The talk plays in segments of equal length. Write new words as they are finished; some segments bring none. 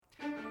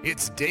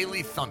It's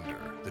Daily Thunder,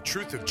 the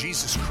truth of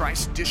Jesus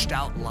Christ dished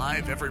out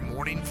live every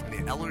morning from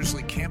the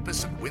Ellerslie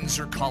campus in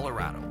Windsor,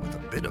 Colorado, with a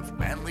bit of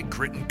manly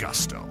grit and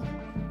gusto.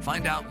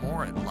 Find out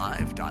more at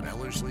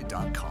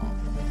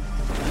live.ellerslie.com.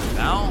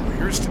 Now,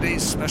 here's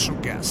today's special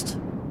guest,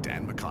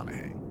 Dan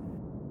McConnaughey.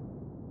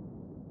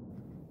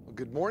 Well,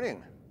 good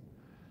morning.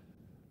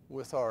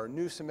 With our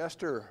new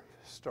semester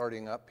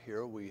starting up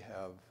here, we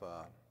have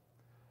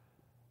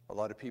a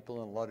lot of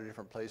people in a lot of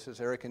different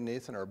places. Eric and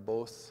Nathan are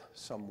both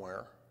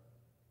somewhere.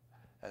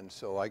 And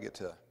so I get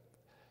to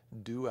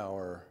do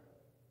our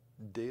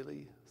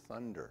daily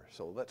thunder.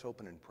 So let's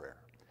open in prayer.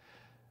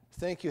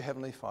 Thank you,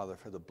 Heavenly Father,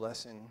 for the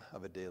blessing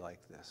of a day like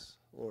this.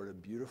 Lord, a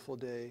beautiful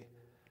day,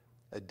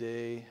 a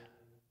day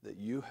that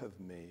you have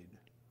made.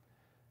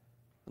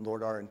 And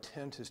Lord, our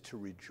intent is to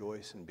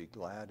rejoice and be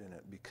glad in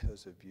it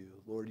because of you.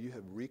 Lord, you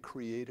have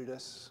recreated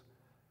us.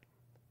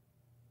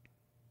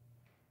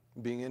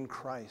 Being in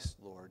Christ,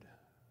 Lord,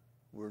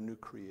 we're new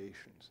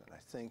creations, and I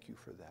thank you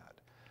for that.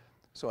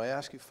 So I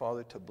ask you,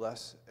 Father, to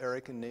bless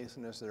Eric and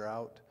Nathan as they're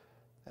out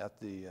at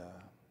a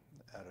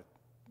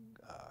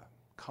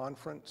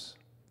conference,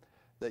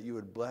 that you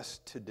would bless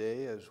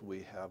today as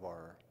we have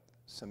our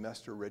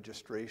semester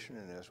registration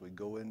and as we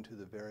go into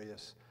the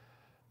various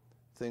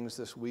things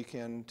this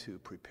weekend to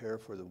prepare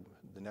for the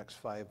next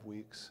 5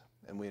 weeks.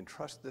 And we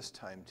entrust this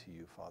time to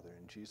you, Father,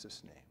 in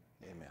Jesus'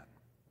 name, amen.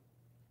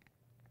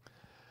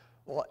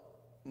 Well,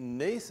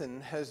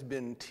 Nathan has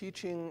been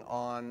teaching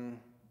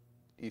on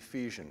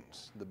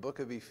Ephesians, the book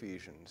of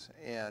Ephesians,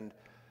 and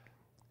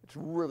it's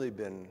really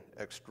been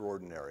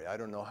extraordinary. I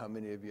don't know how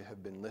many of you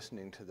have been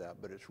listening to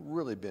that, but it's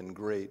really been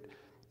great.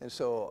 And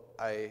so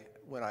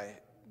when I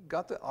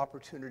got the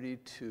opportunity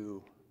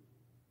to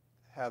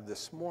have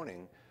this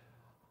morning,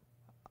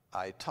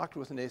 I talked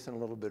with Nathan a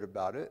little bit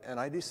about it, and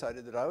I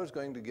decided that I was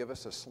going to give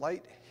us a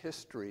slight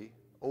history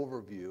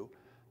overview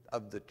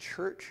of the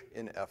church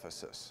in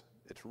Ephesus.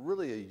 It's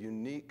really a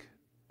unique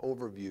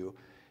overview.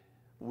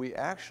 We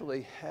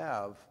actually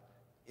have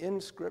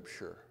in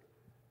Scripture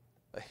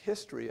a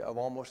history of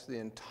almost the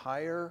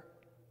entire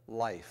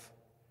life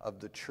of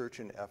the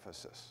church in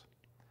Ephesus.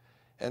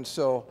 And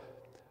so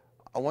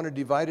I want to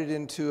divide it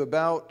into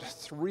about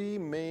 3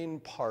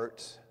 main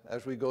parts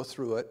as we go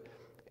through it,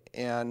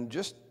 and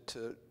just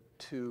to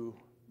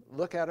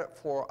look at it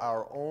for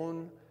our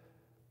own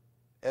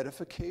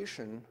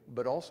edification,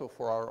 but also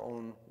for our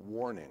own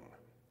warning.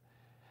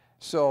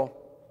 So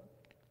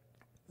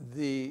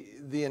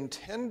the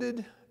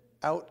intended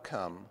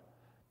outcome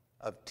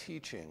of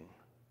teaching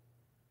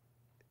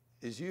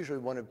is usually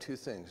one of 2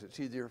 things. It's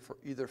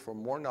either for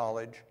more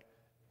knowledge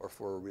or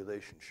for a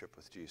relationship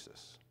with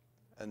Jesus.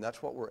 And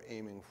that's what we're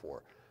aiming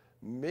for.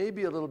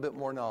 Maybe a little bit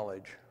more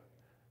knowledge,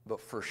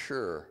 but for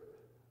sure,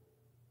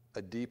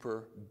 a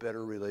deeper,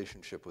 better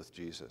relationship with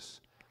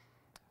Jesus.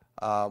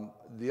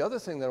 The other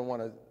thing that I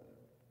want to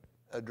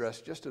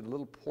address just a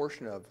little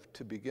portion of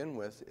to begin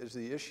with is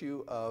the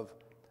issue of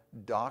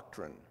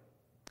doctrine.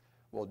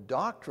 Well,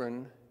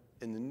 doctrine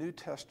in the New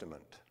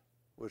Testament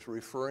was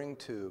referring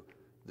to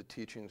the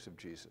teachings of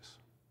Jesus.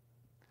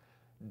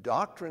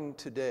 Doctrine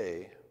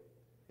today,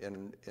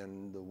 in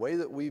the way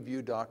that we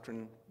view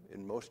doctrine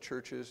in most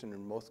churches and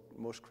in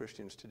most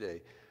Christians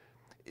today,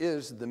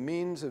 is the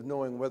means of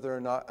knowing whether or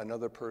not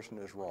another person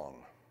is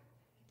wrong.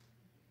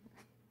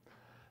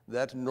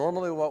 That's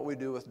normally what we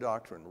do with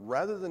doctrine.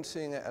 Rather than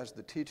seeing it as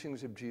the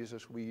teachings of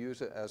Jesus, we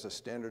use it as a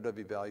standard of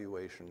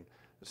evaluation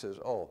that says,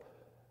 oh,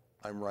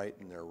 I'm right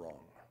and they're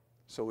wrong.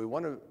 So we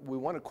want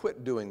to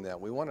quit doing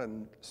that. We want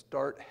to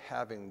start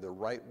having the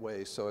right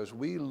way. So as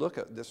we look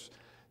at this,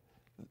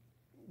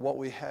 what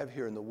we have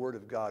here in the Word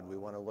of God, we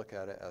want to look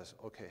at it as,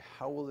 okay,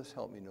 how will this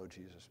help me know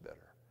Jesus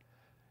better?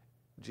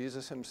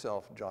 Jesus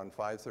himself, John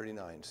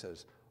 5:39,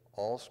 says,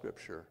 all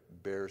Scripture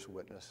bears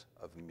witness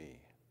of me.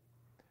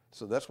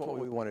 So that's what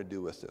we want to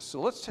do with this.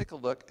 So let's take a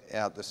look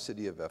at the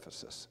city of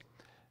Ephesus.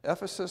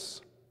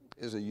 Ephesus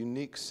is a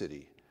unique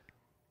city.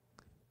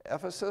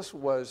 Ephesus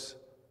was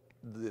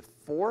the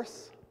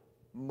 4th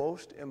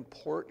most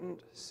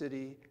important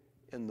city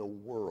in the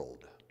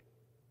world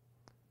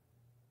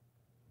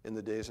in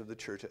the days of the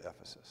church at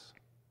Ephesus.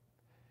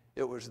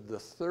 It was the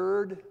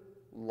 3rd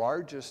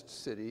largest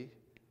city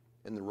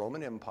in the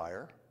Roman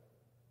Empire.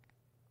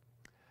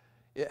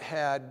 It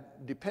had,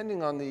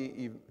 depending on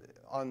the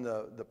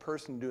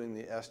person doing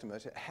the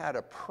estimates, it had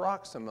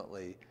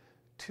approximately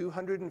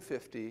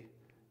 250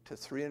 to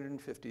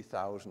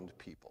 350,000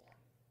 people.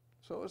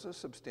 So it was a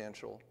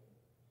substantial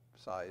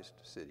sized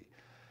city.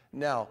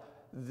 Now,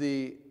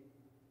 the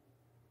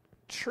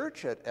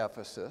church at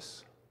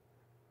Ephesus,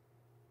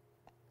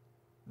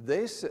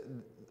 they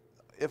said,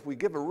 if we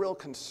give a real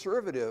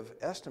conservative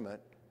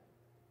estimate,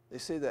 they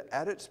say that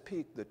at its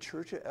peak, the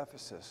church at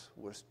Ephesus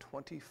was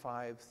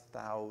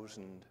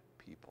 25,000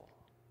 people.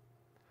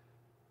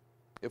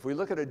 If we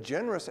look at a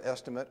generous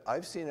estimate,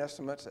 I've seen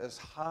estimates as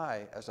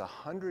high as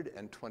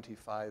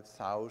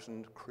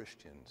 125,000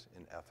 Christians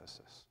in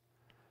Ephesus.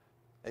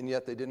 And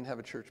yet they didn't have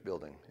a church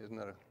building. Isn't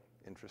that an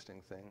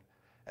interesting thing?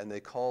 And they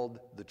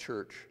called the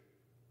church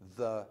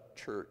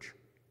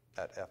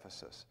at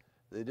Ephesus.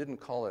 They didn't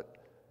call it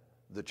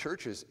the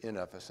churches in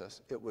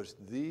Ephesus. It was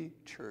the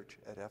church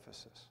at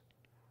Ephesus.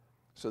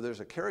 So there's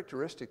a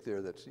characteristic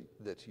there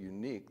that's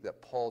unique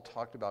that Paul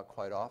talked about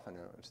quite often,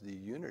 and it was the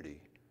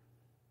unity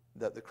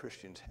that the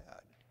Christians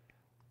had.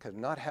 Because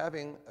not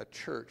having a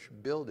church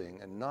building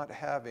and not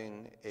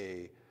having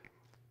a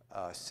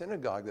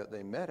synagogue that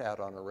they met at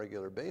on a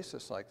regular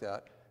basis like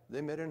that,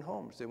 they met in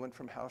homes. They went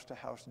from house to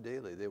house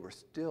daily. They were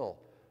still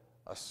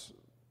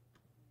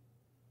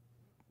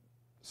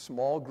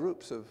small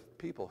groups of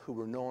people who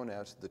were known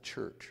as the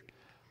church.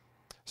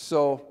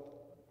 So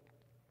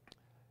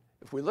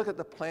if we look at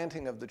the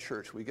planting of the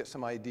church, we get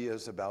some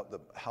ideas about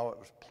how it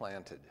was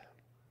planted.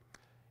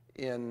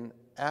 In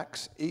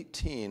Acts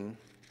 18,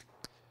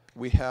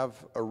 we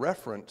have a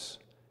reference.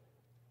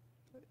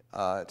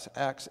 It's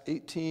Acts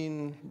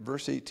 18,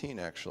 verse 18,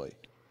 actually.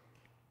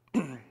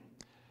 It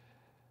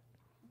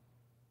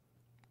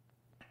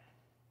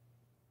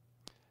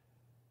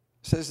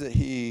says that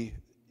he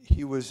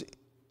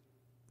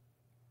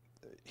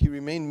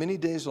remained many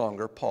days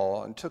longer,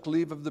 Paul, and took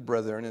leave of the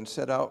brethren and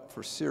set out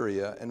for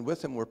Syria, and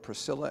with him were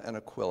Priscilla and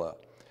Aquila.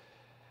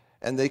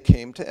 And they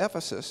came to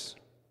Ephesus,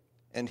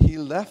 and he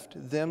left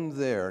them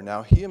there.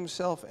 Now he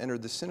himself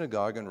entered the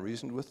synagogue and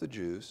reasoned with the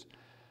Jews,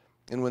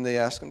 and when they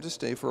asked him to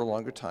stay for a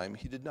longer time,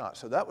 he did not.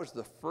 So that was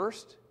the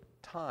first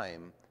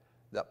time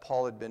that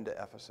Paul had been to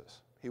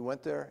Ephesus. He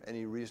went there and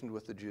he reasoned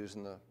with the Jews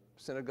in the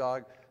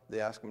synagogue. They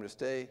asked him to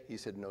stay. He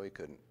said no, he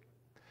couldn't.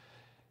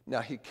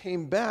 Now he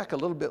came back a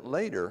little bit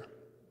later,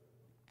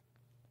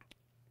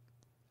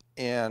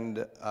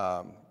 and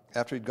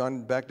after he'd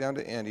gone back down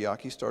to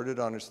Antioch, he started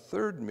on his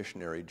third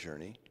missionary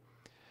journey.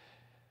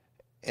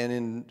 And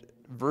in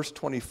verse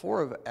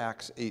 24 of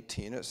Acts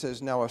 18, it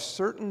says, "Now a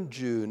certain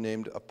Jew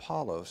named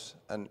Apollos,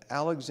 an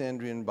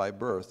Alexandrian by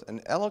birth,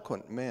 an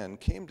eloquent man,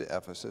 came to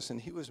Ephesus, and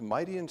he was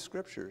mighty in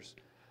scriptures.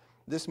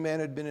 This man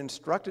had been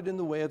instructed in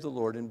the way of the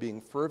Lord, and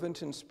being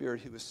fervent in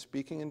spirit, he was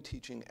speaking and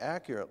teaching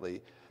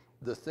accurately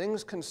the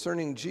things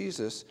concerning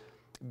Jesus,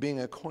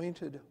 being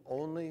acquainted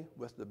only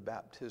with the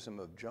baptism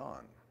of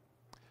John."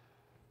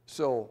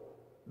 So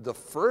the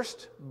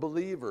first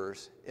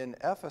believers in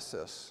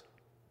Ephesus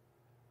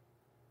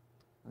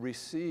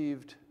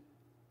received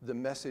the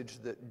message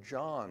that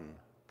John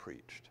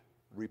preached.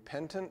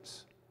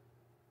 Repentance,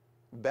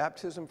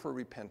 baptism for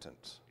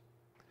repentance.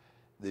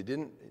 They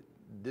didn't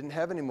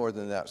have any more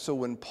than that. So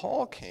when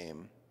Paul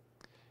came,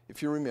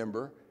 if you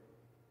remember,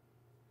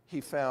 he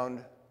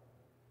found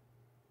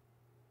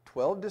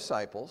 12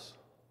 disciples,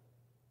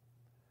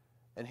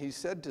 and he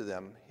said to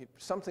them,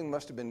 something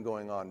must have been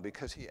going on,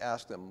 because he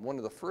asked them, one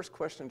of the first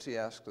questions he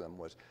asked them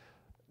was,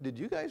 "Did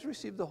you guys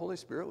receive the Holy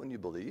Spirit when you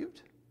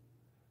believed?"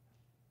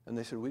 And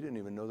they said, "We didn't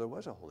even know there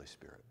was a Holy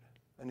Spirit."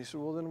 And he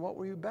said, "Well, then what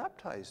were you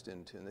baptized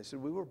into?" And they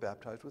said, "We were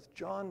baptized with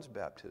John's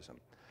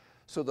baptism."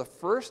 So the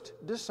first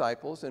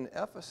disciples in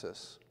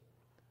Ephesus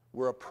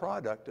were a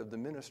product of the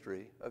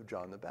ministry of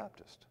John the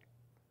Baptist,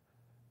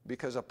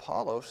 because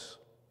Apollos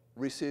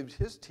received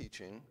his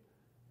teaching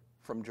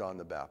from John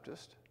the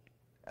Baptist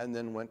and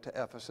then went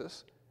to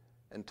Ephesus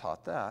and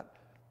taught that.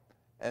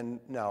 And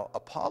now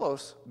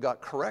Apollos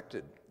got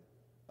corrected.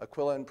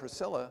 Aquila and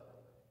Priscilla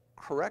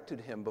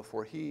corrected him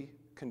before he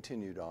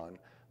continued on,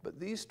 but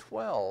these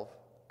 12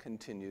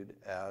 continued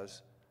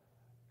as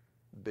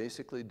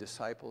basically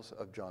disciples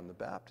of John the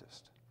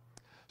Baptist.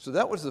 So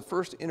that was the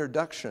first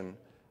introduction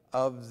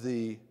of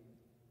the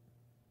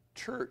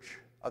church,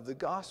 of the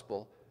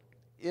gospel,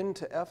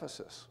 into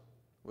Ephesus,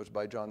 was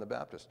by John the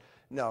Baptist.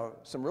 Now,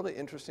 some really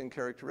interesting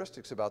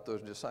characteristics about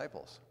those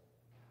disciples.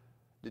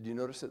 Did you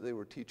notice that they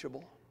were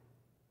teachable?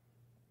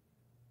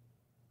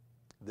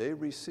 They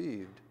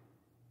received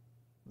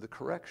the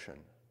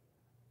correction,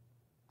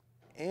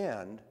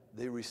 and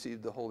they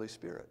received the Holy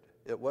Spirit.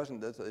 It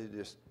wasn't that they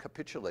just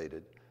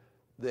capitulated.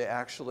 They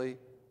actually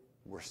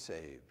were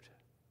saved.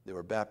 They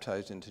were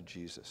baptized into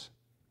Jesus.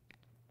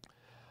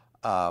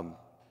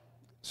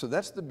 So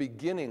that's the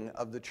beginning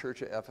of the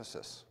church at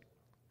Ephesus.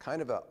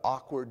 Kind of an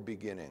awkward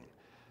beginning.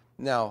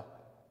 Now,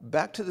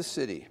 back to the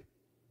city.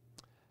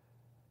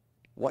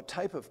 What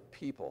type of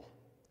people?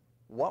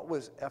 What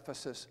was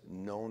Ephesus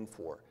known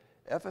for?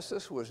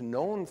 Ephesus was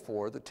known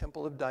for the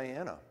Temple of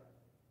Diana.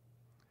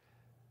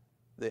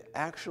 They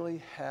actually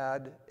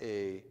had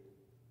an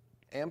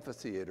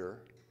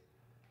amphitheater.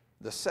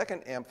 The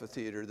second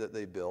amphitheater that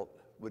they built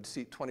would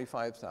seat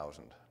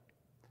 25,000.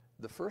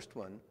 The first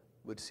one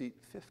would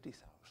seat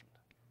 50,000.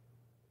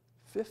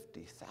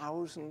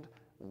 50,000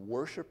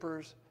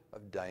 worshipers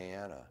of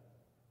Diana.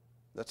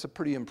 That's a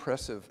pretty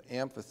impressive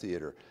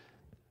amphitheater.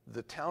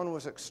 The town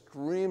was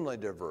extremely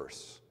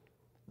diverse.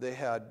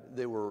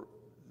 They were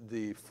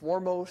the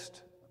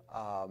foremost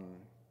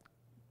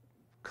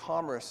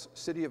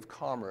city of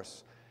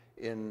commerce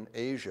in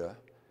Asia,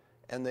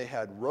 and they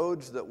had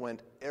roads that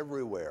went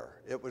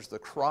everywhere. It was the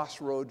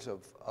crossroads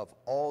of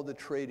all the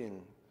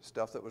trading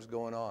stuff that was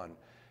going on.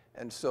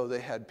 And so they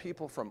had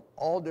people from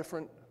all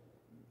different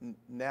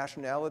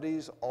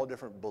nationalities, all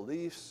different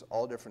beliefs,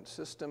 all different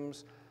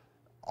systems,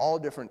 all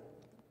different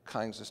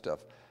kinds of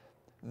stuff.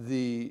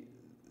 They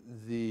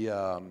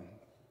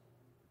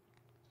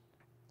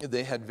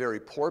had very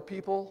poor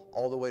people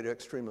all the way to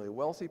extremely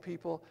wealthy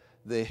people.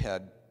 They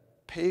had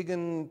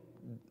pagan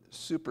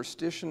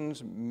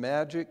superstitions,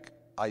 magic,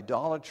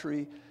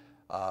 idolatry,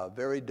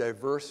 very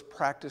diverse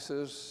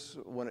practices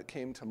when it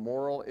came to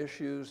moral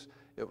issues.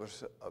 It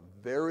was a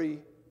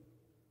very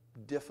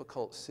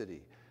difficult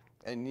city.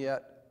 And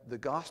yet the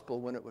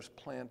gospel, when it was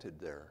planted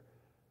there,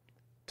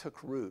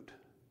 took root,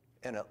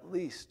 and at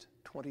least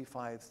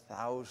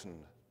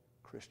 25,000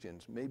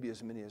 Christians, maybe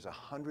as many as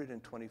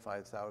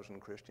 125,000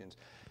 Christians,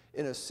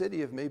 in a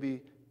city of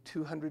maybe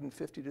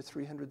 250 to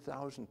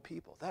 300,000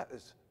 people. That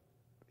is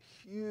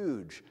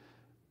huge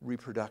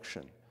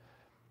reproduction.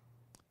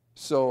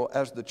 So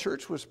as the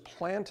church was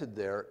planted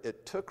there,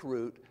 it took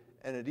root,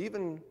 and it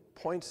even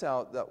points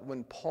out that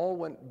when Paul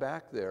went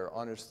back there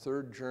on his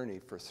third journey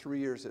for 3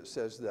 years, it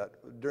says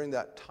that during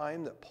that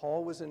time that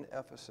Paul was in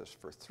Ephesus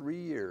for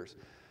 3 years,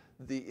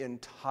 the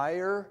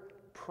entire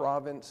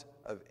province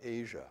of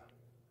Asia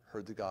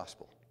heard the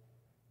gospel.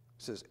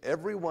 It says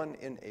everyone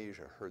in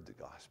Asia heard the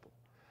gospel.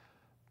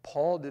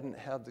 Paul didn't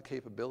have the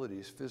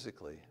capabilities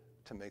physically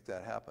to make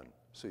that happen.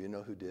 So you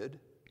know who did?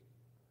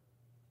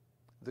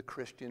 The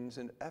Christians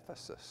in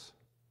Ephesus.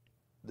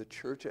 The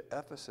church at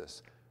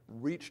Ephesus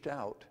reached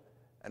out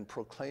and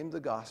proclaimed the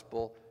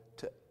gospel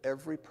to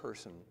every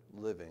person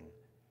living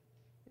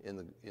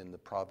in the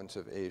province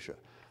of Asia.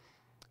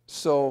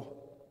 So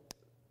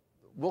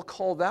we'll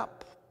call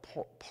that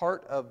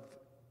part of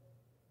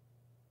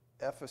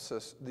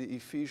Ephesus, the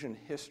Ephesian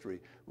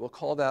history, we'll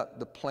call that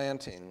the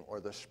planting or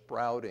the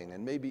sprouting,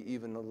 and maybe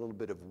even a little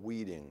bit of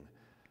weeding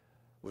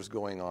was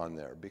going on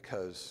there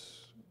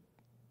because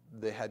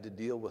they had to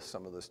deal with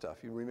some of the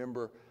stuff. You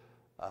remember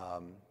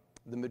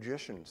the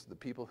magicians, the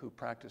people who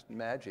practiced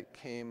magic,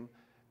 came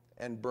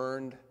and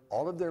burned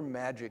all of their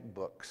magic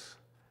books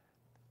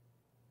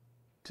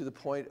to the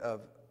point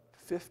of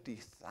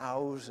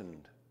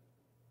 50,000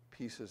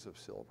 pieces of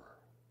silver.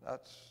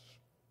 That's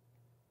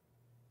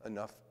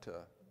enough to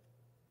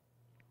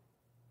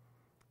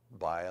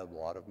buy a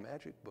lot of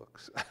magic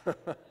books.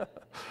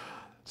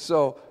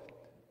 So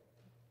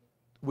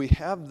we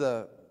have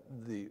the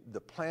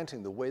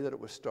planting, the way that it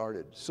was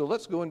started. So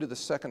let's go into the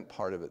second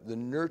part of it, the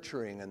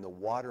nurturing and the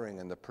watering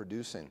and the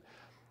producing.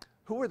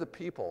 Who were the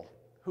people,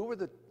 who were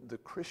the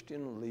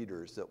Christian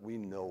leaders that we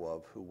know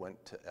of who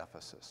went to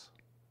Ephesus?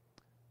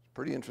 It's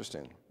pretty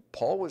interesting.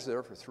 Paul was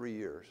there for 3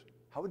 years.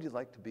 How would you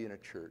like to be in a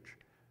church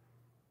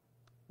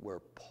where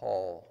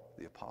Paul,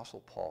 the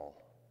Apostle Paul,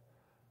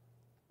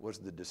 was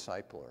the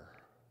discipler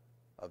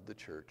of the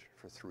church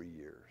for 3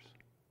 years?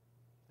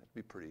 That'd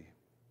be pretty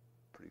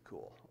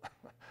cool.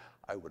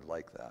 I would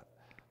like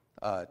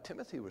that.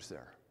 Timothy was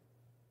there.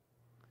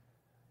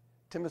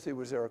 Timothy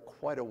was there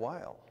quite a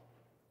while.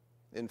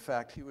 In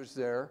fact, he was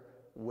there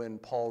when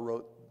Paul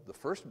wrote the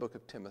first book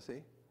of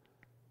Timothy,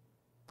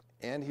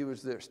 and he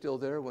was still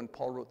there when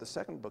Paul wrote the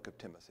second book of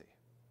Timothy.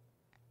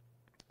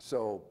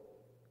 So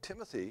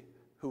Timothy,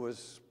 who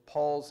was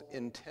Paul's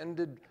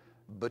intended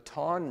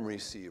baton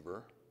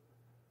receiver,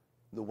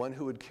 the one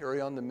who would carry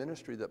on the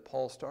ministry that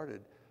Paul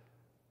started,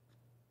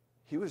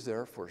 he was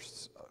there for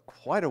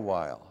quite a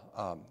while.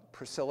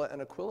 Priscilla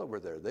and Aquila were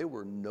there. They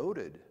were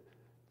noted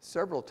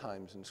several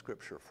times in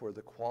Scripture for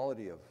the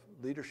quality of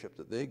leadership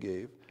that they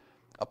gave.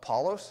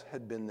 Apollos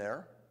had been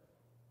there.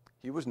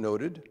 He was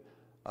noted.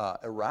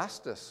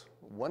 Erastus,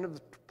 one of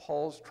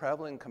Paul's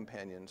traveling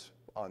companions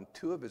on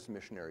 2 of his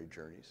missionary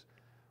journeys,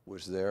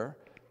 was there.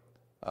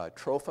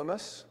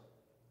 Trophimus,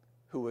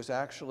 who was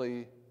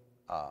actually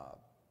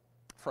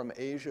from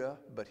Asia,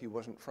 but he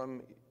wasn't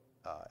from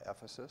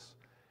Ephesus.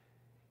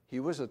 He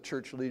was a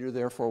church leader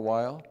there for a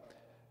while.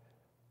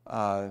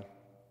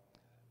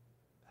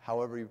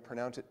 However you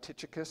pronounce it,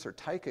 Tychicus or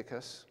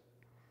Tychicus,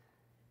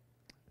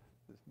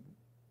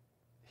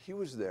 he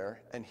was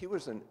there, and he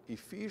was an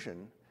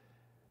Ephesian.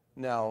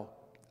 Now,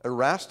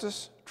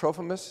 Erastus,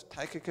 Trophimus,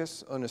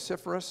 Tychicus,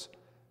 Onesiphorus,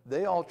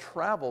 they all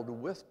traveled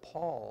with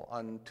Paul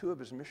on 2 of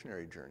his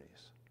missionary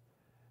journeys.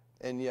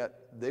 And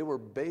yet they were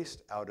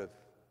based out of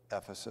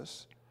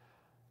Ephesus.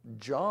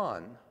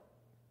 John,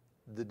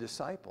 the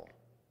disciple,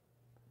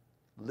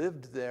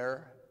 lived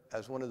there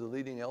as one of the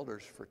leading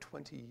elders for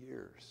 20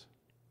 years.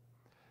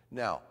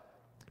 Now,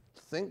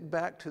 think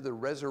back to the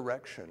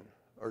resurrection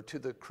or to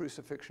the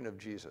crucifixion of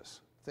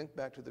Jesus. Think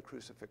back to the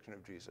crucifixion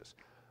of Jesus.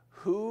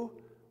 Who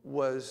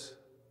was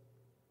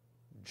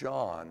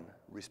John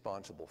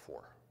responsible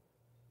for?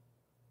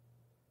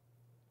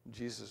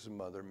 Jesus'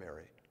 mother,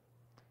 Mary.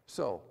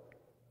 So,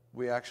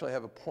 we actually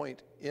have a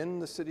point in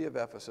the city of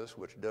Ephesus,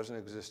 which doesn't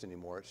exist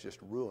anymore, it's just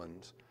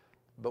ruins,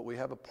 but we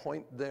have a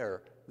point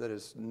there that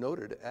is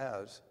noted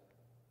as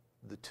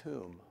the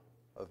tomb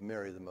of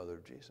Mary, the mother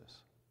of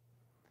Jesus.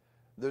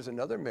 There's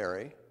another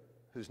Mary,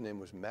 whose name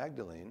was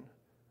Magdalene,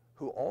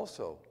 who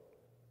also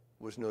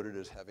was noted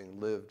as having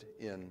lived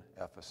in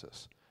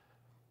Ephesus.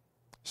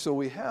 So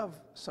we have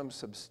some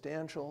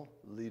substantial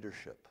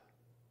leadership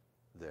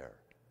there.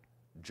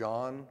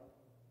 John,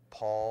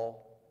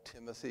 Paul,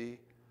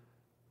 Timothy,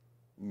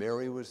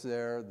 Mary was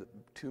there, the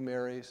two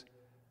Marys.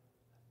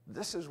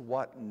 This is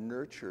what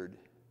nurtured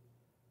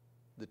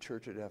the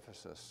church at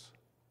Ephesus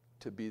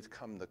to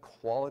become the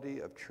quality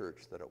of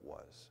church that it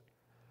was.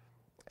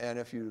 And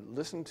if you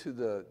listen to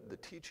the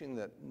teaching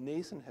that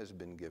Nathan has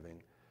been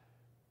giving,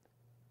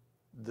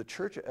 the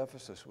church at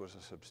Ephesus was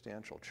a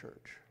substantial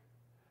church.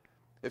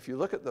 If you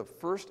look at the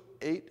first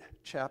 8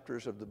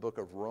 chapters of the book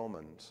of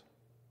Romans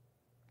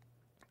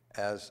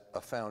as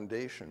a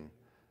foundation,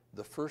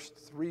 the first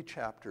 3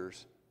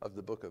 chapters of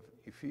the book of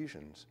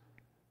Ephesians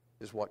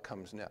is what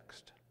comes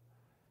next.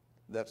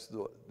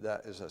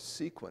 That is a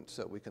sequence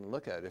that we can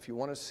look at. If you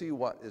want to see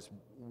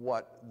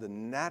what the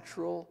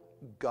natural,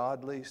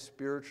 godly,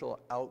 spiritual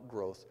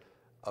outgrowth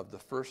of the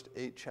first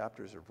 8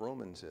 chapters of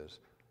Romans is,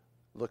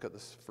 look at the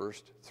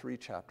first 3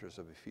 chapters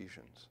of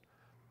Ephesians.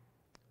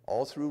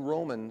 All through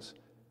Romans,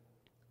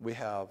 we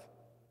have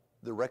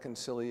the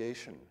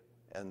reconciliation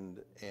and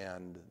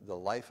the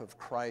life of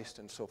Christ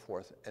and so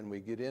forth. And we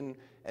get in,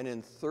 and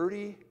in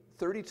 30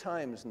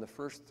 times in the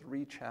first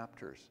 3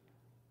 chapters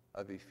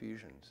of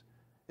Ephesians,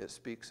 it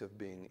speaks of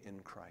being in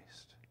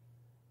Christ,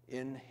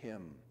 in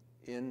Him,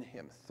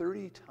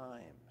 30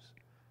 times.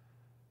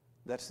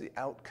 That's the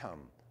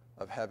outcome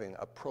of having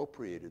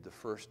appropriated the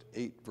first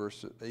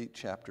 8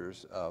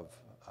 chapters of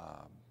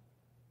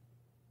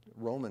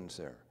Romans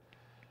there.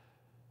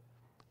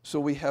 So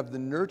we have the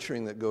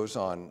nurturing that goes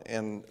on.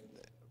 And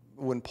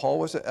when Paul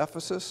was at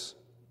Ephesus,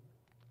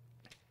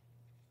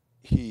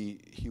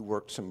 he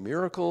worked some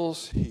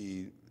miracles.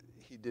 He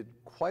did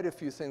quite a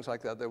few things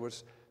like that. There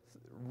was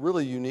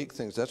really unique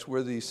things. That's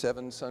where the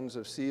 7 sons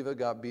of Sceva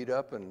got beat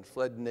up and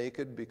fled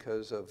naked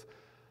because of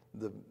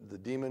the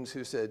demons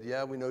who said,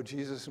 yeah, we know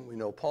Jesus and we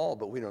know Paul,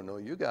 but we don't know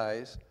you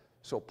guys.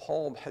 So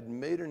Paul had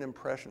made an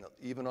impression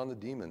even on the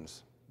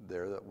demons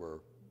there that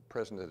were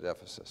present at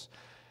Ephesus.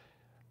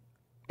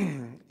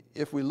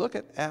 If we look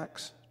at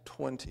Acts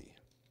 20,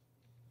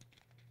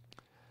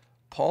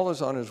 Paul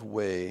is on his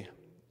way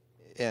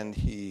and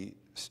he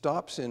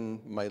stops in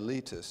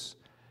Miletus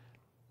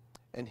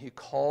and he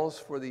calls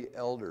for the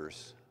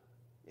elders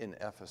in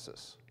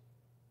Ephesus.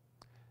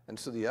 And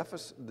so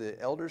the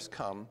elders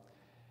come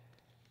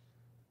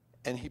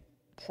and he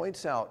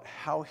points out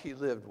how he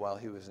lived while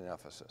he was in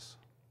Ephesus.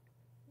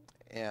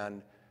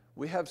 And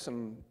we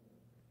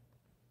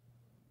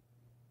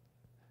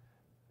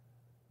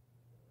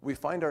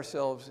find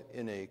ourselves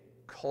in a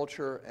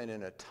culture and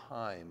in a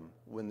time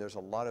when there's a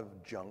lot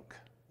of junk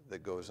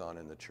that goes on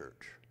in the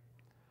church.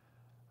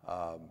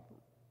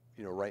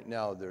 Right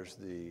now there's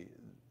the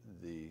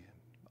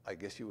I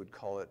guess you would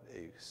call it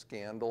a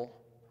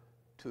scandal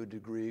to a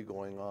degree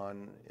going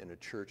on in a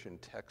church in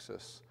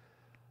Texas,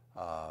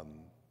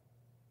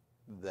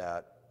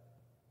 that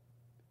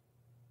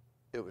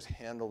it was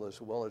handled as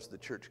well as the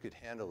church could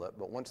handle it,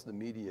 but once the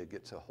media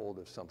gets a hold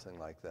of something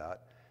like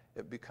that,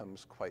 it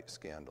becomes quite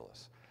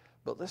scandalous.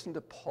 But listen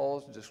to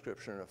Paul's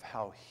description of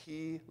how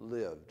he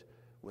lived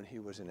when he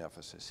was in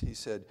Ephesus. He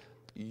said,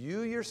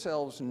 "You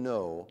yourselves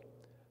know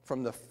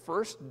from the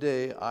first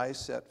day I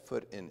set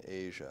foot in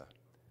Asia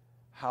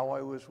how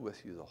I was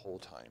with you the whole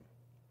time,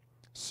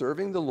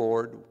 serving the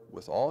Lord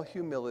with all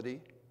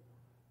humility,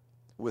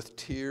 with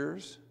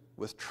tears,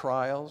 with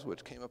trials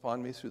which came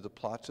upon me through the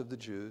plots of the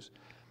Jews,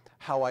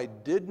 how I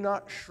did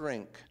not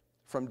shrink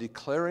from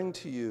declaring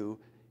to you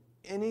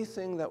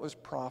anything that was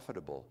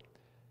profitable,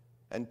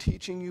 and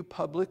teaching you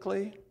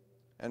publicly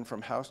and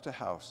from house to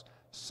house,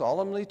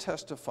 solemnly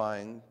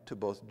testifying to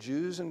both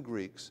Jews and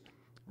Greeks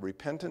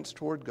repentance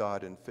toward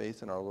God and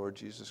faith in our Lord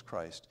Jesus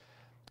Christ.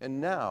 And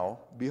now,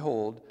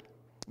 behold,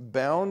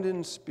 bound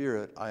in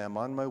spirit, I am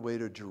on my way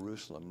to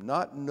Jerusalem,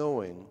 not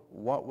knowing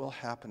what will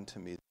happen to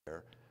me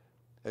there,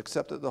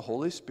 except that the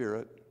Holy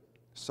Spirit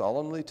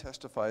solemnly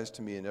testifies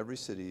to me in every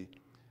city,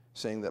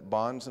 saying that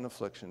bonds and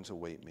afflictions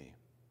await me."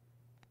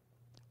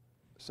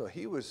 So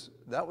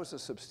that was a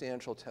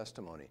substantial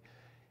testimony.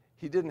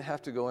 He didn't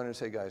have to go in and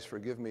say, guys,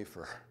 forgive me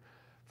for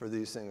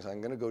these things.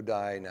 I'm going to go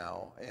die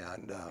now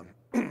and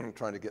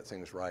trying to get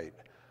things right.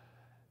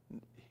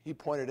 He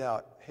pointed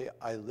out, hey,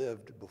 I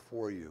lived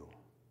before you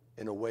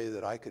in a way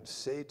that I could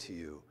say to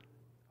you,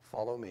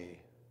 follow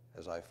me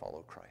as I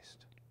follow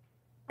Christ.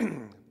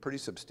 Pretty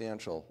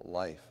substantial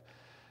life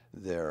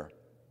there.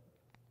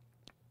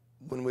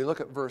 When we look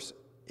at verse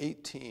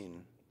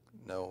 18,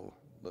 no,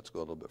 let's go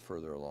a little bit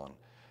further along.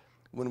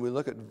 When we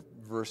look at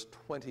verse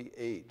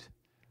 28,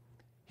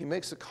 he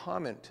makes a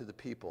comment to the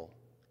people,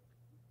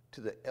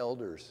 to the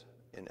elders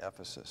in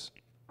Ephesus.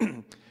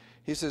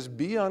 He says,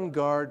 "Be on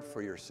guard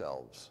for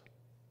yourselves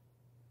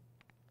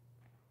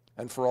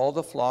and for all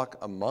the flock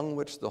among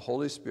which the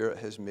Holy Spirit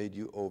has made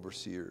you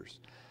overseers,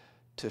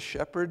 to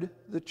shepherd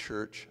the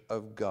church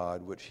of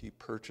God which he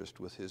purchased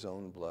with his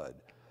own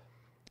blood.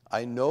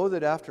 I know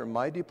that after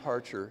my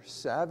departure,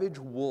 savage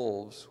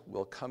wolves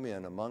will come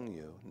in among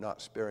you,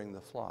 not sparing the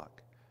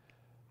flock.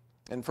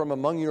 And from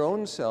among your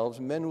own selves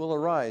men will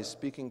arise,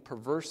 speaking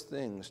perverse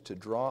things to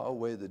draw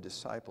away the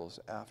disciples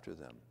after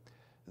them.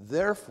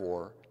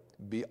 Therefore,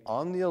 be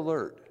on the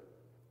alert,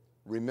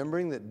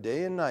 remembering that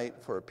day and night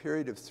for a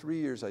period of 3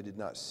 years I did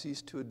not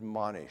cease to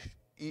admonish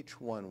each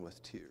one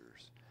with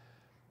tears.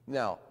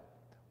 Now,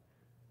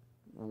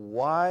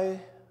 why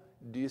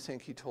do you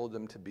think he told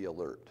them to be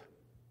alert?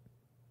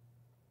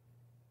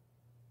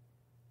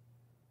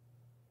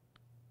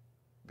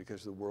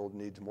 Because the world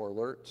needs more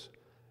alerts?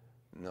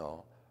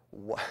 No.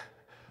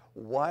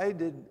 Why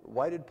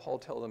did Paul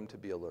tell them to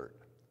be alert?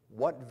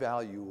 What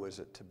value was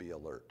it to be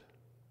alert?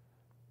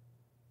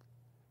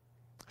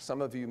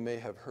 Some of you may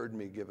have heard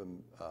me give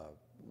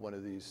one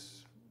of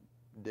these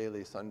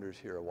daily thunders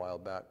here a while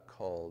back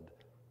called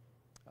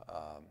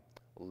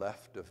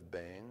left of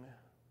bang.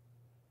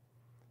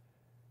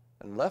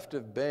 And left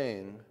of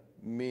bang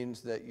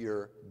means that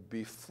you're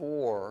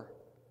before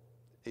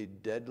a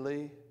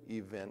deadly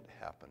event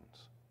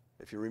happens.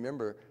 If you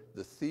remember,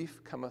 the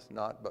thief cometh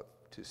not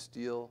but to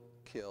steal,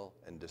 kill,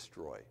 and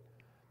destroy.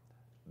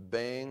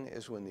 Bang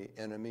is when the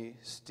enemy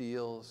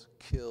steals,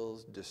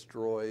 kills,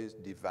 destroys,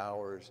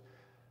 devours,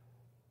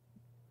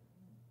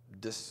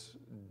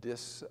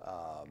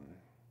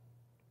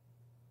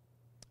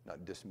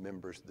 not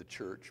dismembers the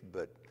church,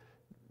 but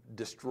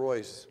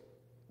destroys.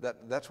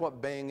 That's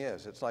what bang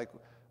is. It's like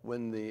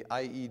when the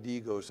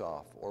IED goes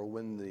off or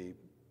when the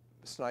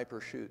sniper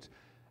shoots.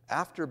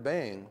 After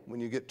bang,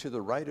 when you get to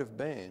the right of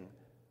bang,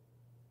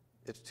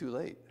 it's too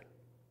late.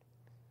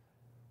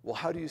 Well,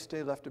 how do you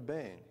stay left of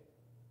bang?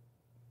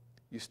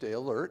 You stay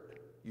alert.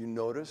 You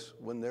notice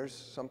when there's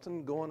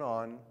something going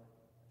on,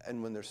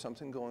 and when there's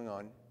something going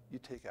on, you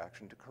take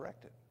action to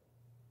correct it.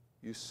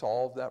 You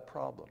solve that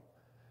problem.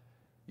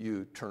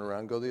 You turn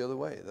around and go the other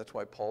way. That's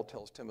why Paul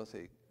tells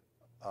Timothy,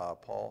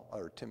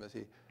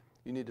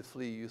 you need to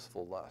flee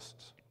youthful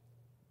lusts.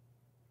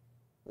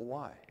 Well,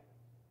 why?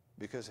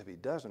 Because if he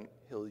doesn't,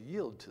 he'll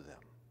yield to them.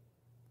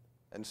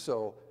 And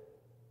so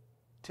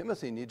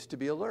Timothy needs to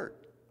be alert.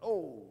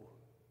 Oh,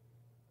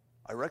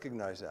 I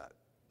recognize that.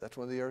 That's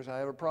one of the areas I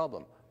have a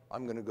problem.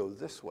 I'm going to go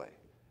this way.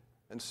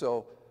 And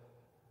so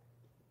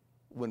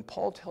when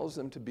Paul tells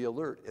them to be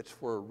alert, it's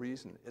for a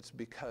reason. It's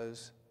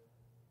because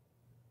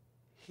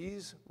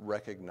he's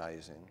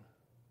recognizing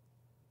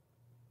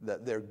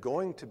that they're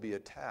going to be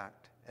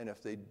attacked, and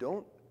if they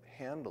don't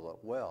handle it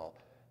well,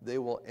 they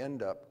will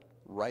end up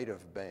right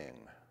of bang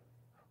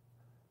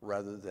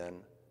rather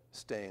than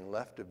staying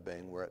left of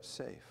bang where it's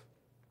safe.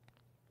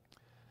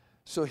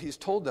 So he's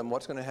told them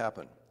what's going to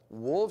happen.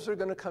 Wolves are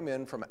going to come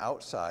in from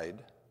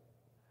outside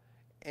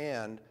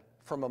and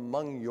from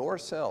among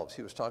yourselves.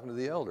 He was talking to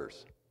the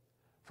elders.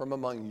 From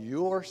among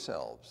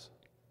yourselves,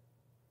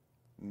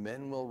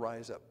 men will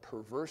rise up,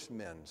 perverse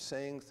men,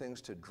 saying things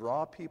to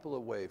draw people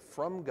away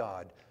from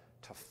God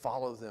to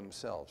follow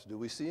themselves. Do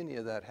we see any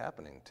of that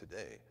happening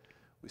today?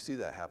 We see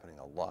that happening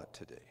a lot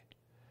today.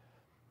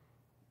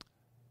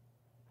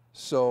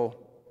 So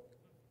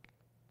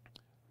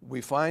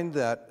we find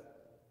that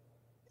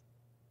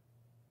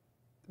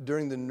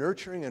during the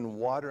nurturing and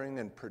watering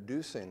and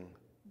producing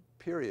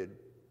period,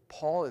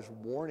 Paul is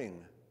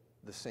warning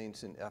the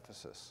saints in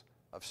Ephesus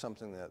of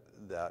something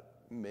that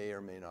may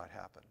or may not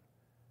happen.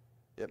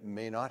 It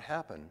may not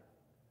happen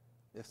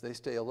if they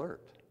stay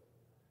alert,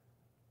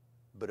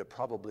 but it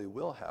probably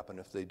will happen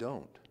if they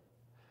don't.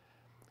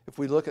 If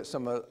we look at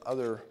some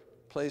other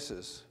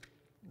places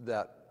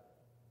that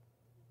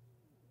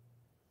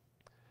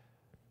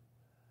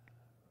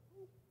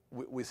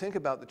we think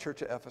about the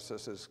church of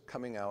Ephesus as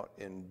coming out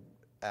in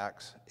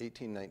Acts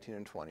 18, 19,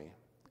 and 20,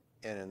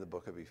 and in the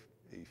book of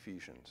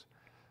Ephesians.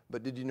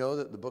 But did you know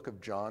that the book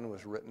of John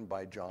was written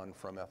by John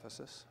from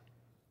Ephesus?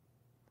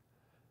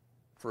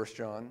 1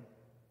 John,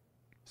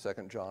 2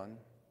 John,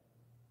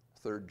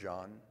 3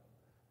 John,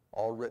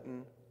 all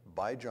written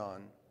by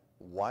John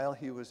while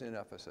he was in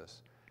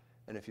Ephesus.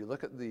 And if you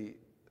look at the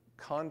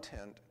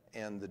content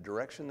and the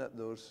direction that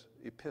those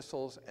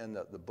epistles and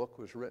that the book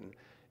was written,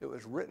 it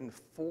was written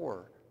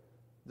for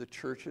the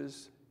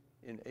churches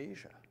in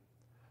Asia.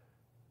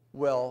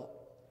 Well,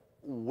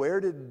 where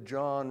did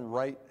John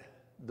write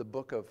the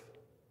book of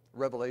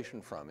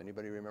Revelation from?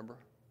 Anybody remember?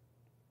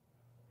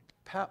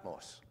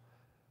 Patmos.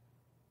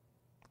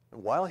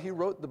 And while he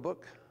wrote the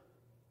book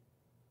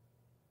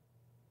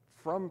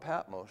from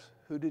Patmos,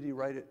 who did he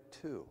write it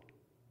to?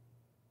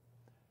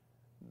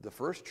 The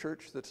first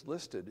church that's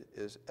listed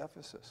is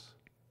Ephesus.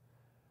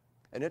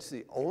 And it's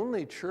the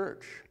only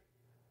church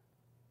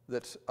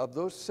that's of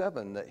those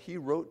 7 that he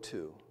wrote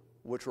to,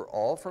 which were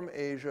all from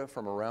Asia,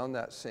 from around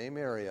that same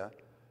area,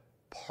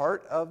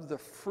 part of the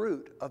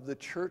fruit of the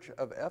church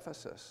of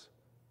Ephesus.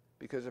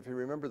 Because if you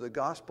remember, the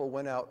gospel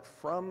went out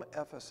from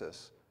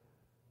Ephesus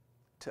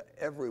to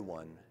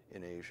everyone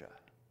in Asia.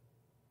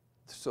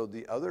 So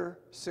the other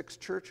 6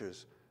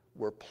 churches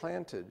were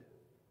planted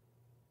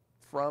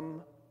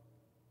from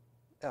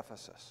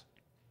Ephesus,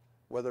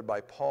 whether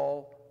by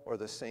Paul or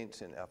the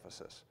saints in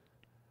Ephesus.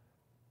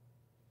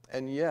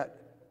 And yet,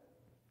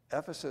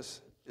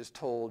 Ephesus is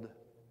told,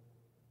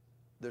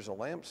 there's a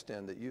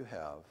lampstand that you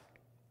have,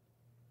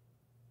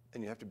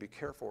 and you have to be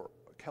careful,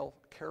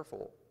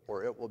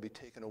 or it will be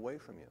taken away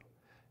from you.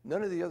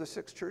 None of the other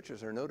 6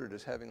 churches are noted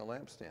as having a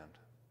lampstand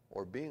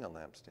or being a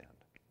lampstand.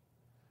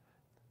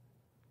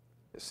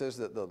 It says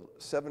that the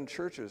seven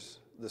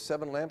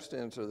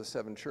lampstands are the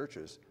seven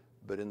churches,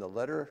 but in the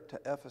letter to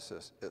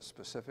Ephesus, it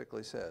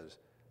specifically says,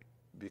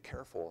 be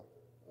careful,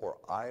 or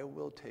I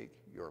will take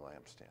your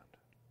lampstand.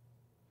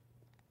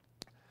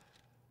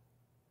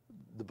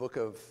 The book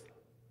of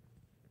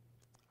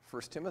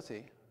 1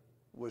 Timothy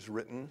was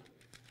written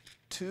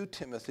to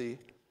Timothy,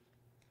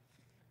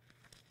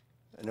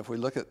 and if we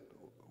look at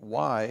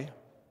why,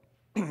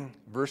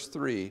 verse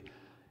 3,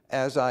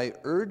 as I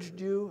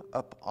urged you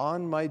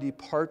upon my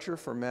departure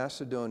for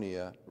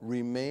Macedonia,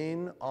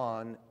 remain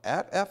on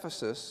at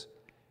Ephesus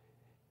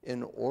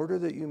in order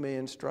that you may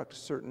instruct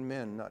certain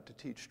men not to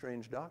teach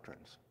strange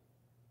doctrines.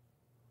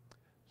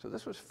 So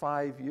this was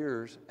 5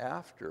 years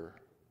after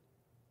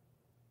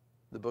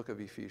the book of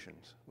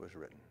Ephesians was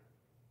written.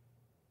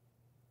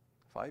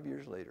 5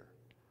 years later.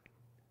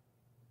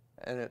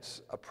 And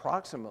it's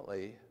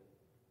approximately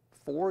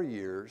 4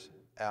 years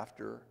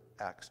after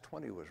Acts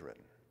 20 was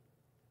written.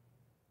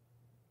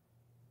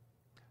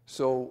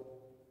 So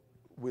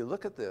we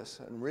look at this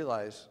and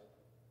realize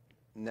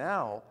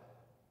now,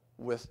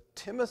 with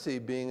Timothy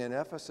being in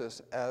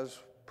Ephesus as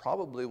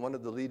probably one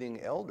of the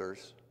leading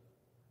elders,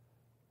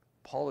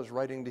 Paul is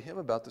writing to him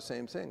about the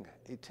same thing.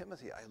 Hey,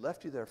 Timothy, I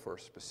left you there for a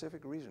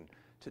specific reason,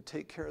 to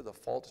take care of the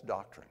false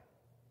doctrine,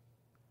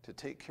 to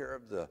take care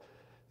of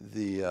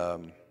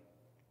the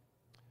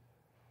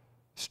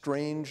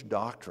strange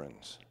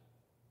doctrines.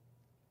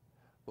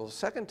 Well,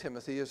 2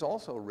 Timothy is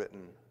also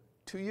written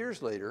 2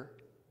 years later,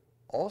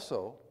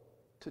 also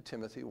to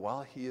Timothy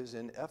while he is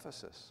in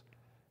Ephesus.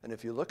 And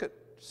if you look at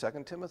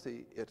 2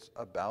 Timothy, it's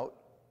about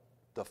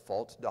the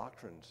false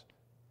doctrines.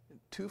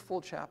 2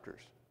 full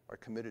chapters are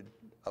committed,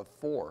 of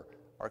 4,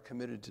 are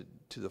committed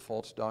to the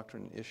false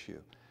doctrine issue.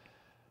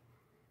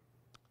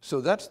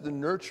 So that's the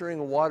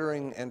nurturing,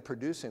 watering, and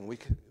producing.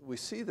 We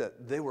see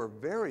that they were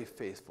very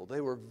faithful.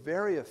 They were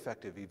very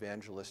effective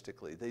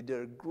evangelistically. They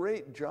did a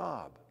great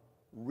job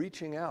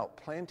reaching out,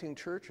 planting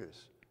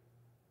churches.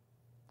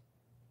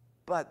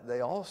 But they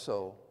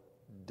also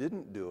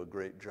didn't do a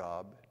great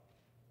job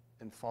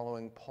in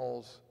following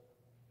Paul's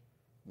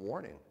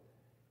warning.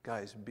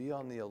 Guys, be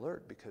on the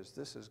alert because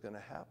this is going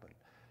to happen.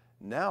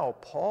 Now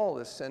Paul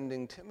is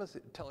telling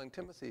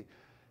Timothy,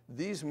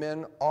 these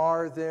men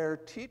are there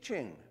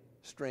teaching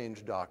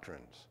strange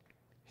doctrines.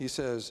 He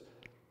says,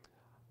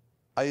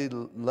 I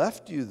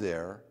left you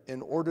there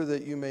in order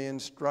that you may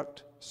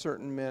instruct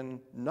certain men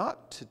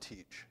not to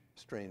teach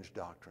strange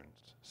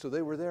doctrines. So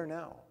they were there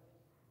now.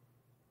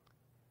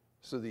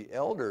 So the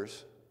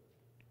elders,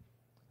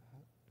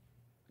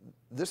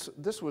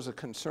 this was a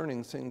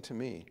concerning thing to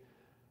me.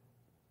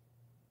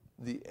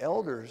 The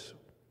elders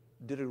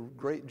did a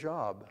great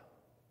job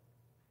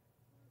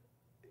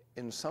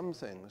in some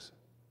things,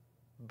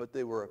 but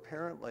they were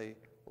apparently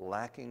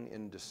lacking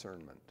in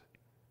discernment.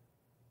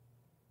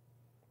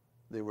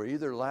 They were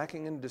either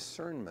lacking in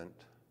discernment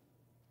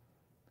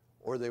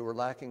or they were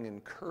lacking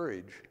in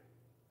courage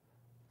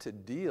to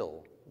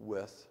deal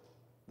with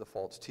the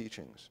false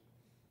teachings.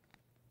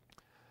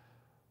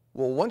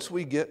 Well, once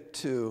we get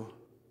to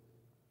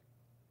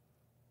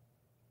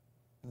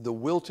the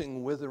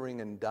wilting,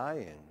 withering, and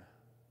dying,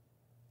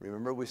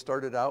 remember we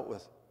started out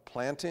with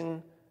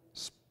planting,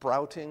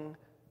 sprouting,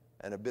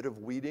 and a bit of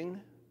weeding.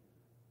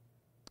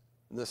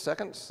 The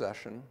second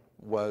session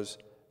was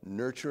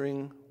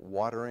nurturing,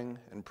 watering,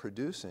 and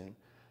producing.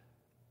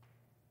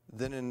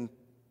 Then in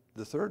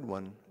the third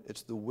one,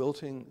 it's the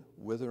wilting,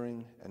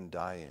 withering, and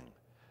dying.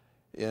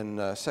 In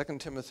 2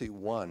 Timothy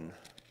 1,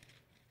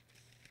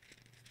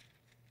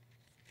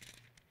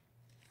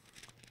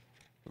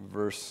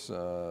 verse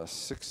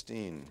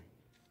 16.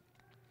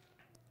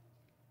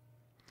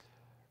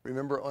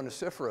 Remember,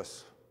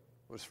 Onesiphorus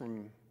was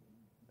from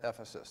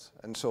Ephesus.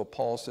 And so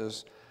Paul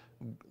says,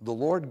 the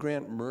Lord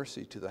grant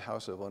mercy to the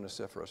house of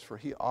Onesiphorus, for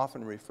he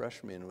often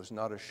refreshed me and was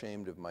not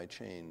ashamed of my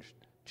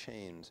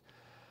chains.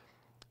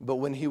 But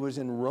when he was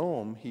in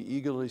Rome, he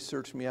eagerly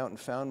searched me out and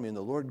found me, and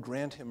the Lord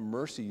grant him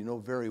mercy. You know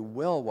very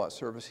well what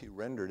service he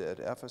rendered at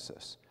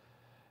Ephesus.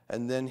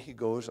 And then he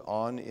goes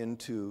on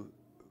into,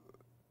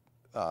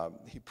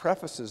 he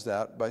prefaces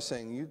that by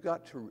saying, you've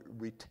got to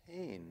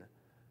retain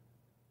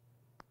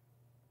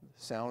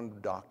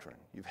sound doctrine.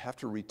 You have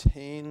to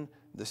retain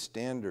the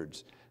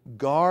standards.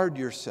 Guard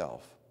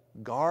yourself.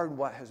 Guard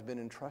what has been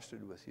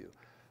entrusted with you.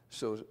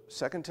 So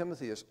 2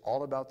 Timothy is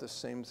all about the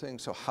same thing.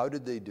 So how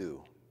did they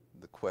do?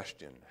 The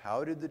question,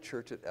 how did the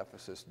church at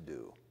Ephesus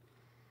do?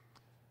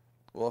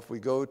 Well, if we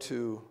go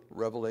to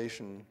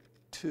Revelation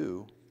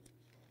 2,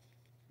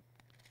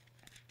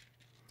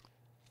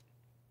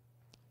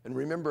 and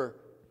remember,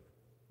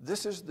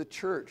 this is the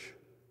church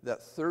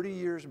that 30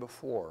 years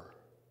before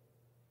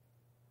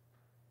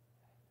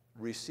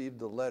received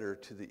the letter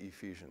to the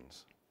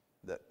Ephesians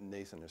that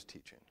Nathan is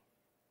teaching.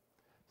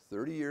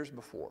 30 years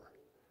before.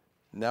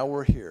 Now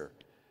we're here.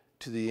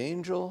 To the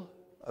angel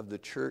of the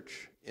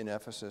church in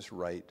Ephesus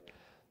write,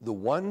 the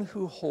one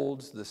who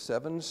holds the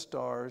 7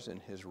 stars in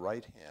his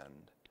right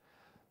hand,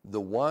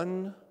 the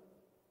one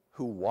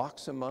who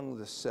walks among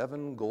the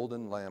 7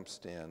 golden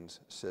lampstands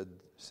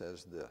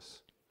says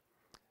this,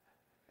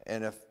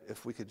 And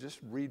if we could just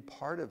read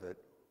part of it,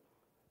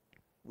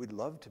 we'd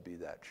love to be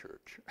that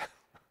church.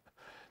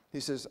 He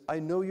says, I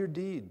know your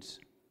deeds.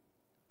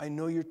 I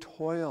know your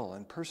toil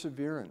and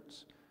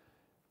perseverance.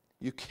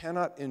 You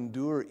cannot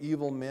endure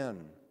evil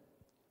men.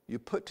 You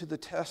put to the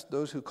test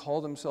those who call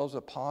themselves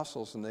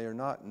apostles, and they are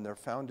not, and they're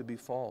found to be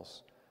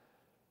false.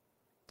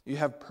 You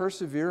have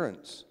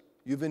perseverance.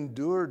 You've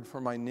endured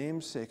for my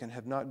name's sake and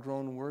have not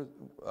grown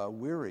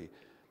weary.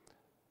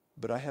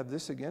 But I have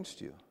this against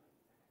you.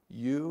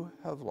 You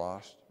have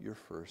lost your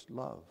first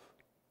love.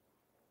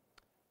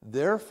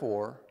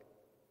 Therefore,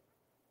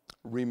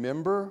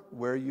 remember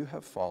where you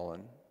have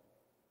fallen.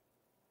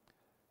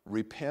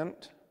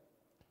 Repent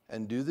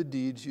and do the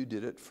deeds you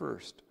did at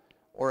first.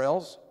 Or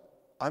else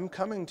I'm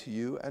coming to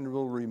you and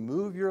will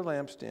remove your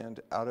lampstand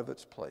out of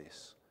its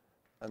place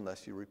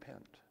unless you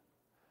repent.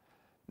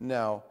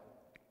 Now,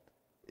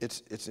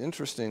 it's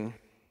interesting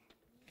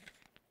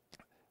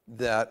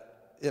that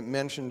it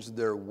mentions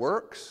their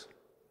works,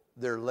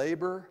 their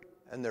labor,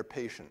 and their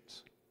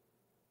patience.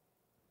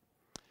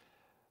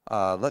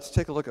 Let's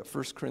take a look at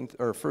 1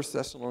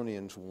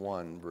 Thessalonians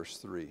 1, verse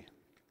 3.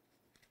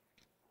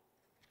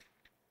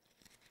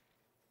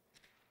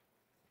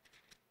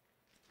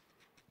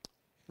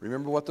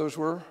 Remember what those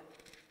were?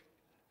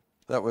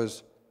 That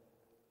was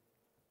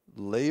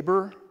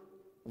labor,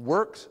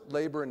 works,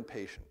 labor, and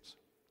patience.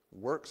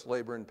 Works,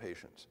 labor, and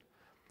patience.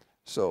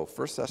 So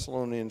 1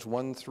 Thessalonians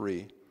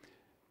 1:3.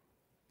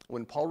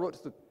 When Paul wrote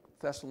to the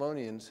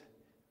Thessalonians,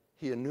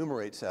 he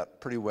enumerates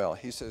that pretty well.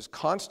 He says,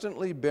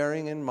 constantly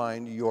bearing in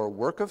mind your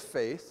work of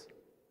faith,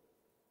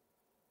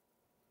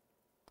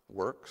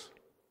 works,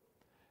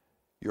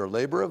 your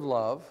labor of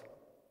love,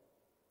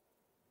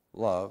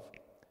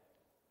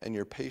 and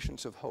your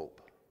patience of hope.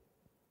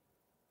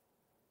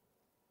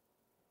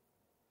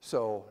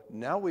 So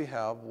now we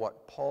have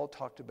what Paul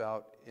talked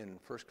about in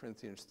 1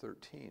 Corinthians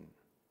 13.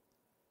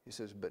 He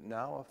says, but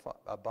now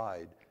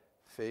abide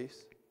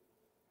faith,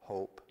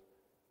 hope,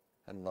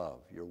 and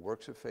love. Your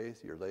works of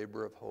faith, your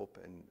labor of hope,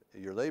 and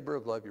your labor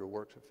of love, your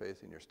works of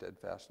faith, and your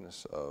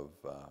steadfastness of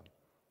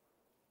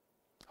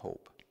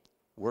hope.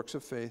 Works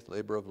of faith,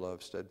 labor of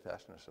love,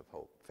 steadfastness of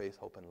hope. Faith,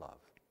 hope, and love.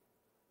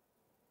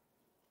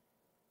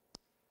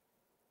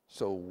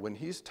 So when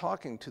he's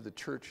talking to the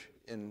church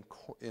in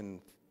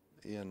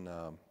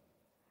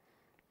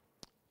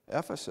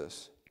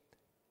Ephesus,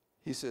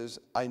 he says,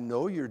 I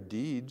know your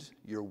deeds,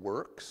 your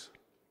works,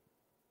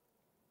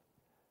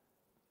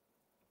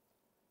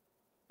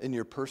 and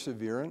your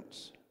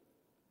perseverance,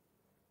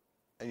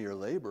 and your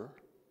labor,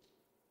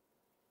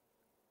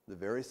 the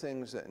very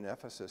things that in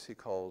Ephesus he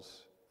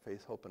calls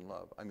faith, hope, and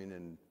love. I mean,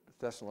 in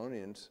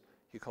Thessalonians,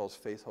 he calls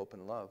faith, hope,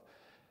 and love.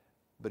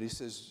 But he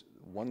says,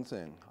 one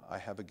thing I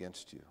have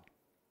against you.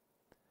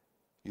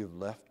 You've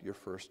left your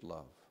first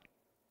love.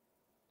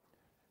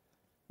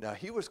 Now,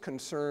 he was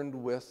concerned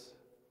with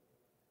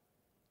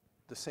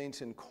the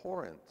saints in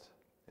Corinth.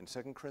 In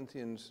 2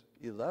 Corinthians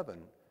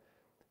 11,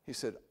 he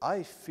said,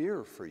 I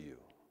fear for you.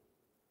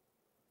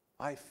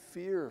 I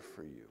fear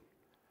for you.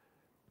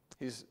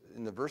 He's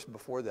in the verse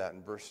before that,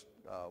 in verse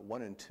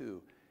 1 and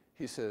 2,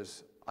 he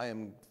says, I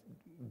am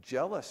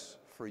jealous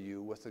for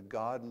you with a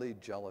godly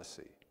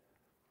jealousy.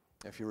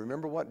 If you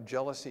remember what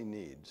jealousy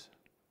needs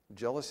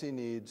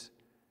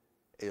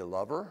a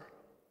lover,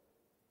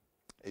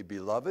 a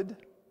beloved,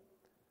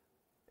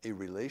 a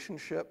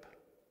relationship,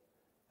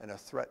 and a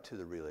threat to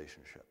the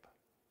relationship.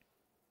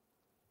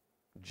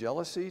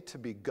 Jealousy, to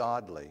be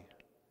godly,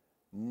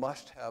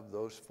 must have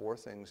those four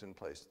things in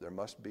place. There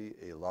must be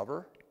a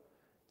lover,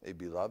 a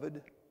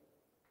beloved,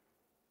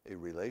 a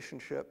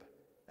relationship,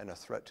 and a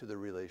threat to the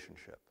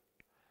relationship.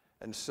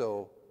 And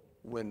so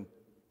when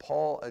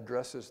Paul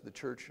addresses the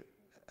church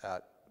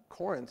at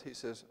Corinth, he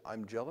says,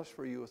 I'm jealous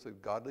for you with a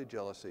godly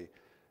jealousy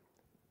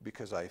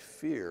because I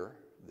fear,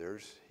 he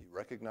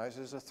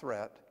recognizes a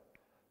threat,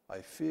 I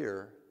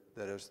fear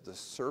that as the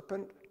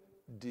serpent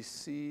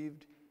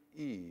deceived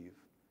Eve,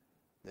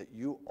 that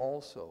you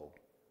also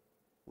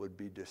would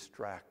be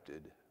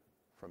distracted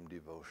from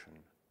devotion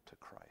to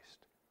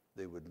Christ.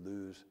 They would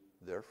lose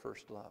their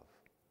first love.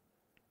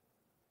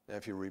 Now,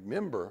 if you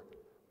remember,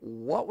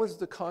 what was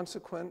the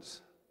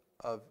consequence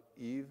of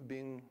Eve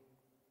being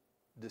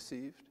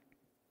deceived?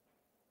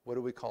 What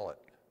do we call it?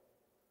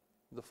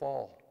 The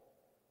fall.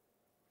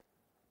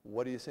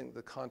 What do you think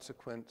the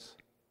consequence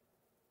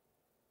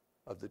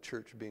of the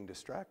church being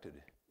distracted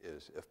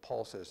is? If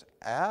Paul says,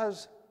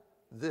 as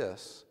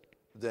this,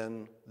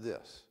 then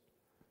this.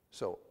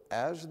 So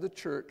as the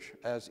church,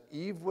 as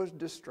Eve was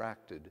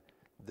distracted,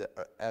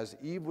 as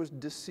Eve was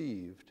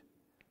deceived,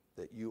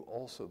 that you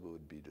also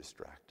would be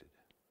distracted.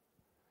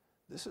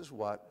 This is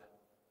what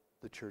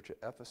the church at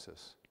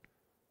Ephesus,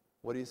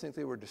 what do you think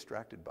they were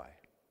distracted by?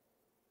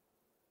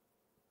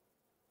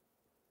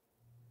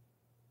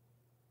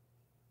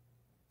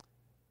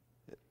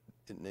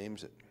 It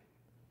names it.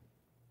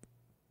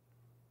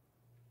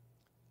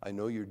 I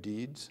know your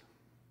deeds.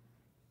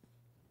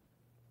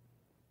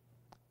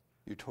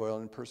 You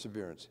toil in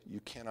perseverance. You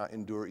cannot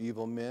endure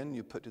evil men.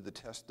 You put to the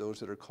test those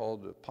that are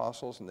called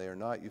apostles, and they are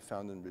not. You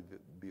found them to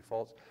be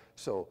false.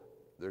 So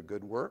they're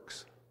good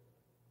works.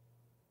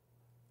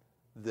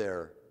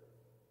 They're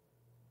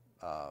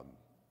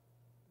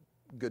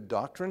good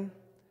doctrine.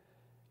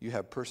 You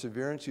have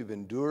perseverance. You've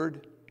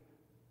endured.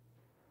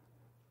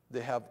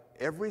 They have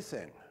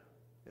everything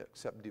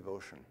except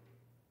devotion.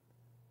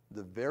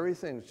 The very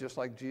things, just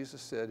like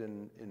Jesus said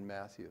in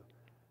Matthew,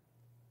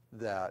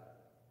 that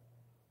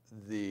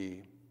the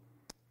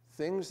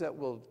things that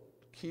will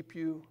keep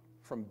you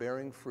from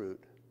bearing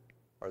fruit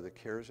are the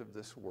cares of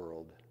this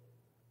world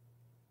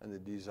and the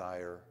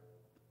desire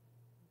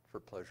for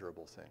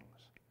pleasurable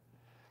things.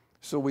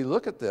 So we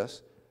look at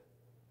this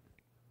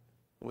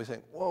and we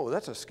think, whoa,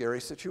 that's a scary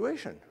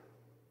situation.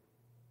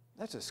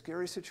 That's a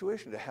scary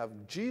situation to have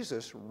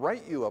Jesus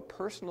write you a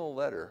personal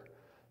letter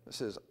that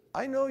says,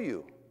 I know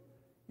you.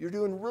 You're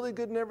doing really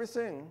good in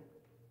everything,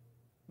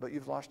 but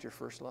you've lost your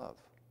first love.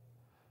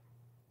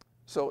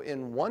 So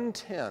in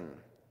 110,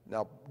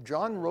 now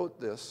John wrote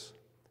this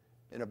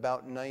in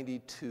about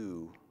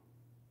 92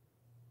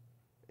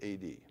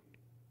 AD,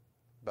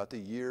 about the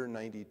year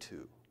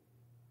 92.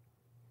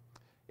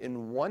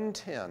 In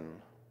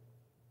 110,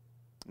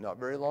 not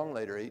very long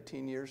later,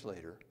 18 years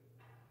later,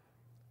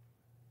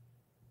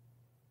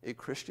 a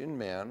Christian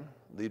man,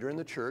 leader in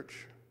the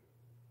church,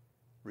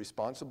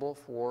 responsible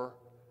for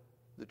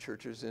the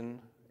churches in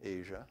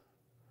Asia,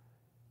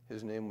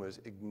 his name was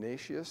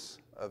Ignatius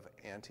of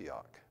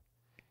Antioch.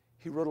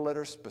 He wrote a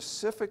letter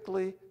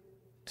specifically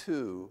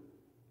to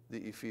the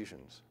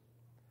Ephesians.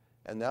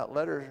 And that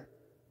letter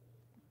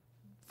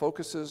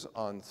focuses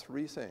on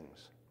three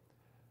things.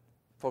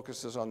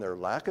 Focuses on their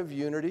lack of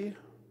unity,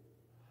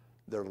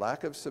 their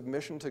lack of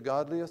submission to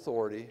godly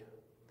authority,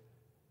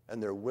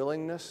 and their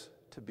willingness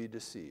to be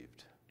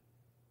deceived.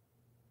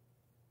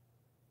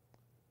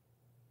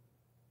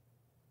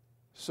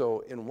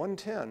 So in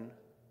 110,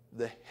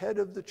 the head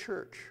of the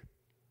church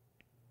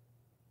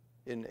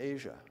in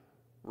Asia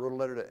wrote a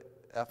letter to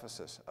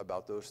Ephesus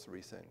about those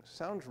three things.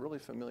 Sounds really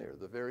familiar.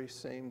 The very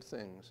same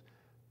things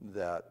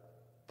that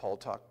Paul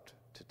talked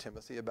to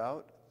Timothy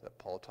about, that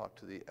Paul talked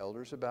to the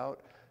elders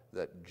about,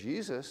 that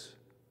Jesus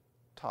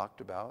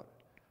talked about.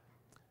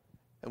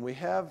 And we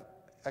have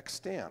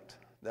extant.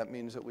 That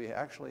means that we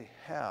actually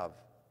have,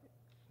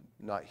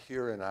 not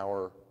here in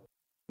our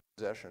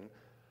possession,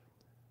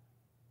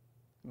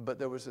 but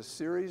there was a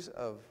series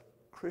of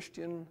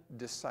Christian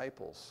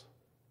disciples,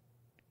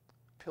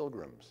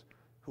 pilgrims,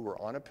 who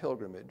were on a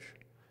pilgrimage,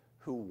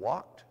 who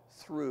walked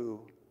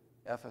through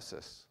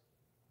Ephesus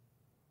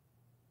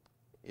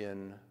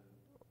in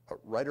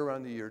right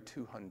around the year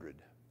 200.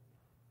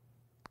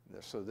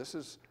 So this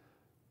is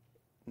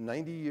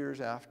 90 years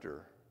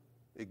after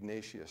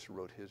Ignatius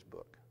wrote his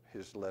book,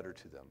 his letter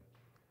to them.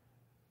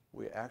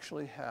 We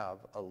actually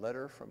have a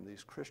letter from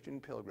these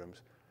Christian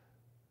pilgrims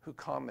who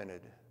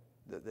commented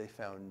that they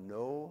found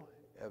no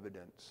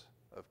evidence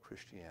of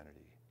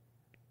Christianity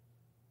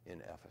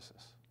in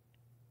Ephesus.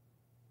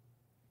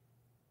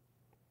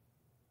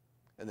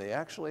 And they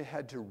actually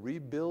had to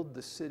rebuild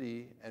the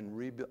city and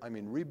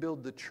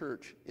rebuild the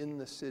church in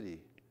the city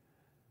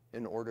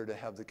in order to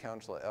have the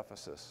Council of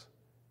Ephesus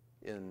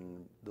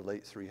in the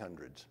late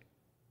 300s.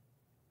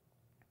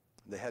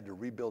 They had to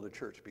rebuild a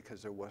church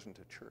because there wasn't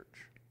a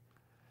church.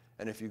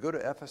 And if you go to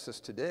Ephesus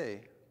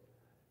today,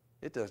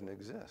 it doesn't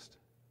exist.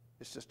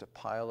 It's just a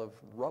pile of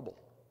rubble.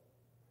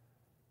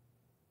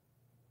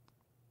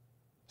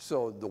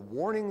 So the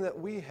warning that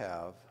we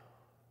have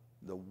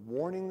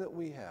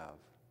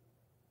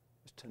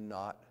is to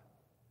not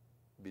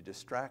be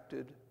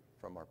distracted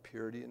from our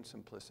purity and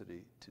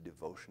simplicity to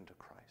devotion to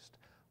Christ,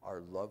 our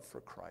love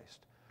for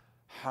Christ.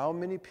 How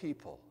many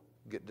people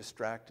get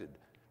distracted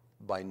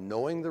by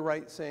knowing the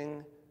right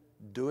thing,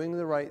 doing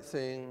the right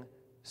thing,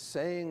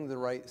 saying the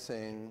right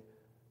thing,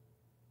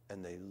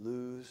 and they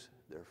lose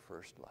their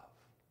first love?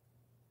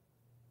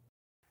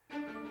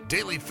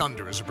 Daily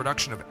Thunder is a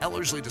production of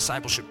Ellerslie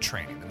Discipleship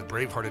Training and the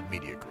Bravehearted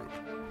Media Group.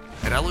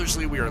 At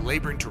Ellerslie, we are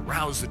laboring to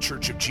rouse the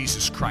Church of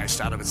Jesus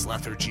Christ out of its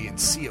lethargy and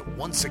see it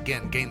once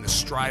again gain the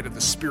stride of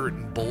the Spirit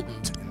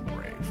emboldened and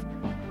brave.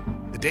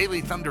 The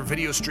Daily Thunder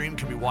video stream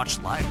can be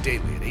watched live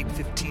daily at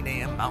 8:15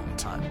 a.m. Mountain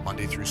Time,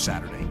 Monday through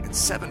Saturday, and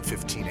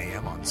 7:15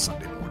 a.m. on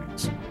Sunday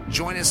mornings.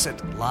 Join us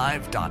at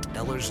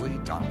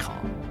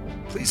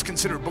live.ellerslie.com. Please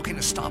consider booking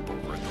a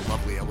stopover at the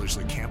lovely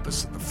Ellerslie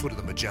campus at the foot of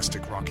the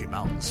majestic Rocky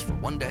Mountains for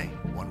 1 day,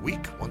 1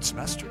 week, 1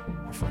 semester,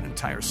 or for an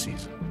entire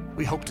season.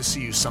 We hope to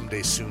see you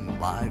someday soon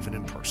live and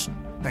in person.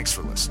 Thanks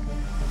for listening.